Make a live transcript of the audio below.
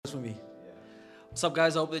for me. What's up,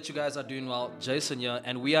 guys? I hope that you guys are doing well. Jason here,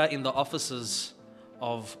 and we are in the offices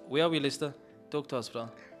of. Where are we, Lester? Talk to us, bro.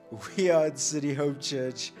 We are at City Hope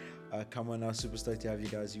Church. Come on now, super stoked to have you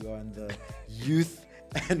guys. You are in the youth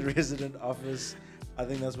and resident office. I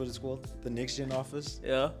think that's what it's called, the next gen office.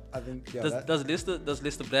 Yeah. I think. Yeah. Does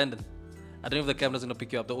Lester Brandon? I don't know if the camera's gonna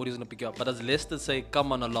pick you up, the audio's gonna pick you up, but does Lester say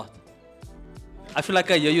 "come on" a lot? I feel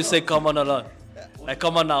like I hear you say "come on" a lot. Like,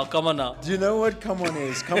 come on now. Do you know what come on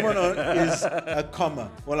is? Come on is a comma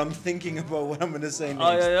while I'm thinking about what I'm going to say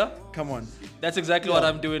next. Oh, yeah? Come on. That's exactly what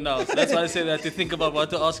I'm doing now. So that's why I say that, to think about what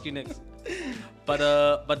to ask you next. But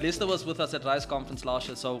Lester was with us at Rise Conference last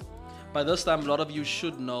year. So by this time, a lot of you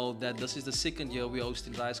should know that this is the second year we're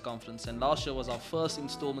hosting Rise Conference. And last year was our first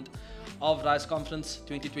installment of Rise Conference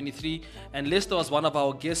 2023. And Lester was one of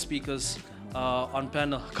our guest speakers on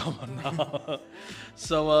panel. Come on now.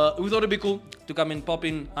 So we thought it'd be cool to come and pop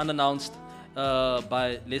in unannounced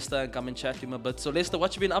by Lester and come and chat to him a bit. So Lester,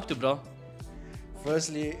 what you been up to, bro?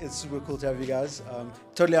 Firstly, it's super cool to have you guys.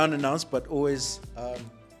 Totally unannounced, but always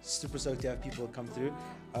super stoked to have people come through.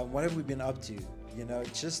 What have we been up to? You know,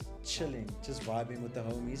 just chilling, just vibing with the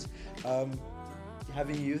homies,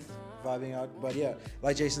 having youth, vibing out. But yeah,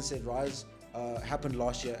 like Jason said, Rise happened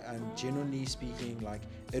last year, and genuinely speaking, like,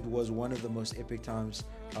 it was one of the most epic times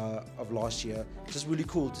of last year. Just really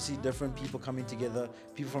cool to see different people coming together,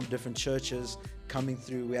 people from different churches coming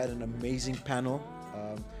through. We had an amazing panel.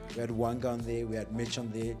 We had Wanga on there, we had Mitch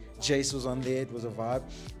on there, Jace was on there. It was a vibe.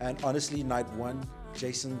 And honestly, night one,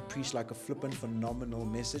 Jason preached like a flippin' phenomenal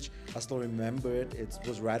message. I still remember it. It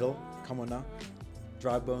was Rattle. Come on now.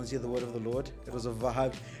 Dry bones, hear the word of the Lord. It was a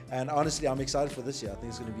vibe. And honestly, I'm excited for this year. I think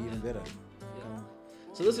it's going to be even better.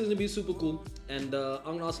 So this is going to be super cool, and I'm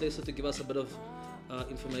going to ask Lester to give us a bit of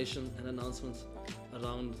information and announcements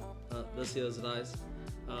around this year's Rise.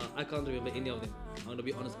 I can't remember any of them. I'm going to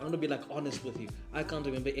be honest. I'm going to be like honest with you. I can't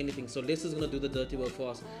remember anything. So Lester's going to do the dirty work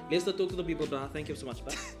for us. Lester, talk to the people, bro. Thank you so much.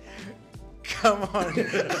 Bye. Come on.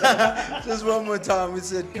 Just one more time. We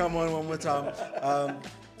said come on one more time.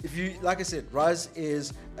 If you, like I said, Rise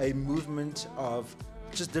is a movement of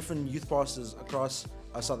just different youth pastors across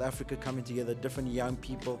South Africa coming together, different young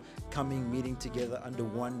people coming, meeting together under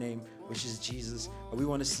one name, which is Jesus. We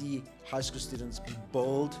want to see high school students be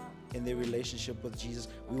bold in their relationship with Jesus.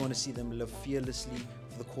 We want to see them live fearlessly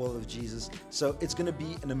for the call of Jesus. So it's going to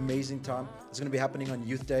be an amazing time. It's going to be happening on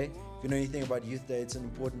Youth Day. If you know anything about Youth Day, it's an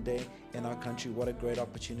important day in our country. What a great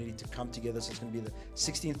opportunity to come together. So it's going to be the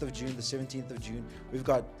 16th of June, the 17th of June. We've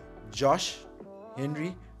got Josh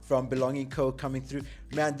Henry from Belonging Co. coming through.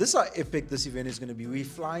 Man, this is how epic this event is going to be. We're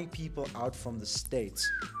flying people out from the States.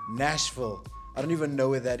 Nashville. I don't even know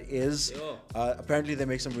where that is. Apparently they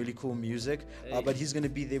make some really cool music, but he's going to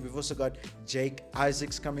be there. We've also got Jake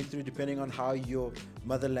Isaacs coming through, depending on how your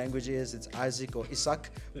mother language is. It's Isaac or Isaac.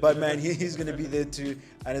 But man, he's going to be there too.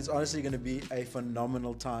 And it's honestly going to be a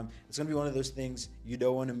phenomenal time. It's going to be one of those things you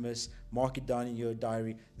don't want to miss. Mark it down in your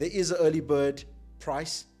diary. There is an early bird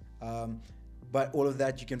price. But all of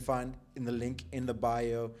that you can find in the link in the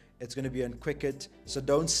bio. It's going to be on Quicket, so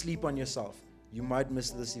don't sleep on yourself. You might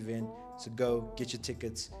miss this event, so go get your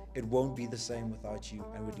tickets. It won't be the same without you,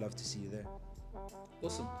 and we'd love to see you there.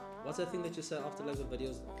 Awesome. What's that thing that you say after like the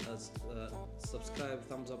videos? Subscribe,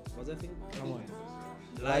 thumbs up. What's that thing? Come on.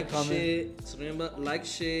 Like, comment. share. So remember, like,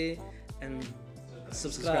 share, and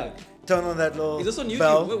subscribe. Turn on that little Is this on YouTube?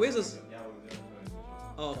 bell. Where's this?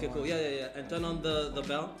 Oh, okay, cool. Yeah. And turn on the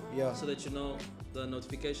bell. Yeah. So that you know the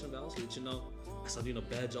notification bell, so that you know. Because I'm doing a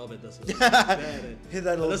bad job at this. Bad. Hit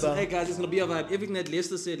that little Listen, bell. hey guys, it's gonna be a vibe. Everything that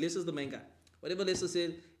Lester said, Lester's the main guy. Whatever Lester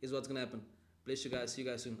said is what's gonna happen. Bless you guys. See you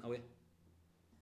guys soon. Away.